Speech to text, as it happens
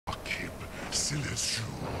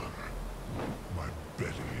Silesure. My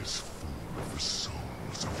belly is full of the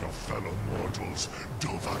souls of your fellow mortals,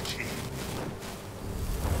 Dovahkiin.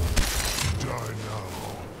 Die now,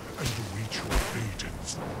 and await your fate in...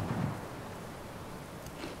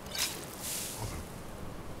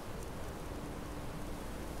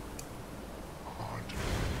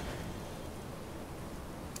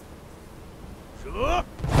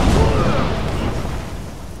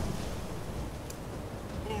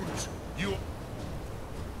 You...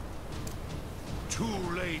 Too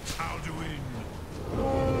late, Alduin.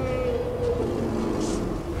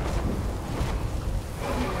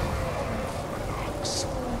 Paarthurnax,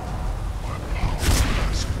 my power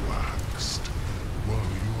has waxed,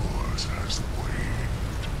 while yours has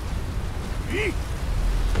waned.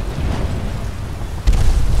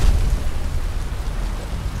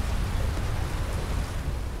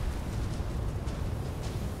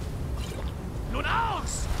 Nun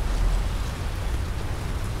aus!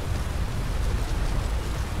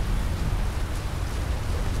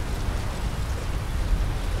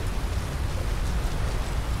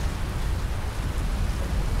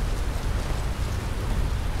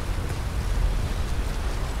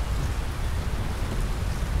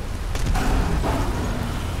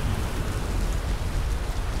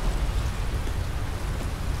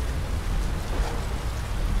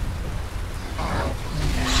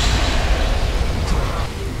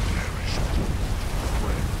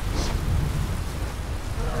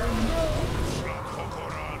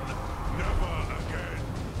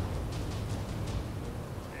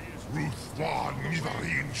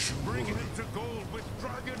 Bring him to gold with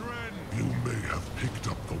Dragon Ren! You may have picked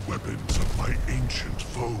up the weapons of my ancient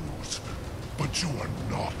foes, but you are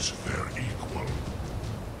not their equal.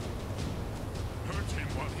 Hurt him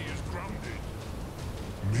while he is grounded.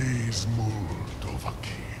 Maze Mul,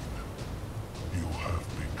 Dovahkiin. You have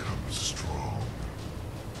become strong.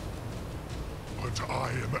 But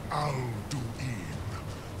I am Alduin,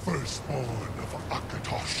 firstborn of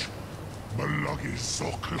Akatosh, Malagi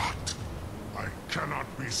Zoklat. I cannot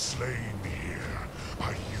be slain here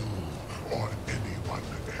by you or anyone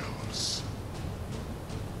else.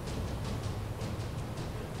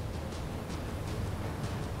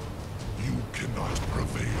 You cannot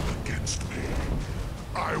prevail against me.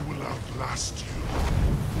 I will outlast you,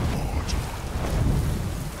 mortal.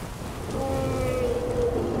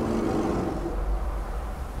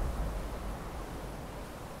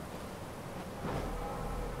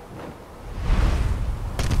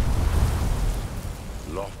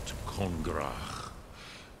 Kongrach,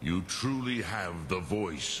 you truly have the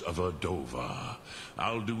voice of a Dova.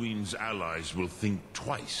 Alduin's allies will think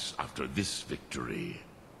twice after this victory.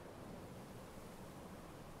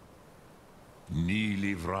 Ni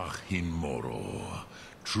livrach hin moro.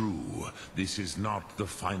 True, this is not the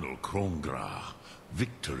final Kongrach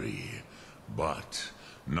victory, but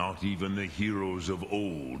not even the heroes of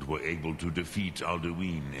old were able to defeat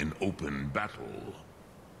Alduin in open battle.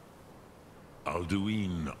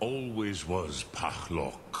 Alduin always was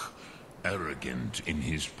Paarthurnax, arrogant in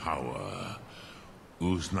his power.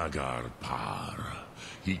 Uznagar Par.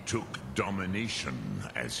 He took domination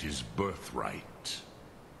as his birthright.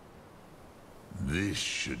 This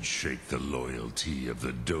should shake the loyalty of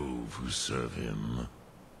the Dove who serve him.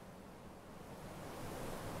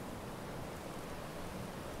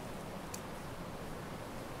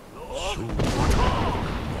 So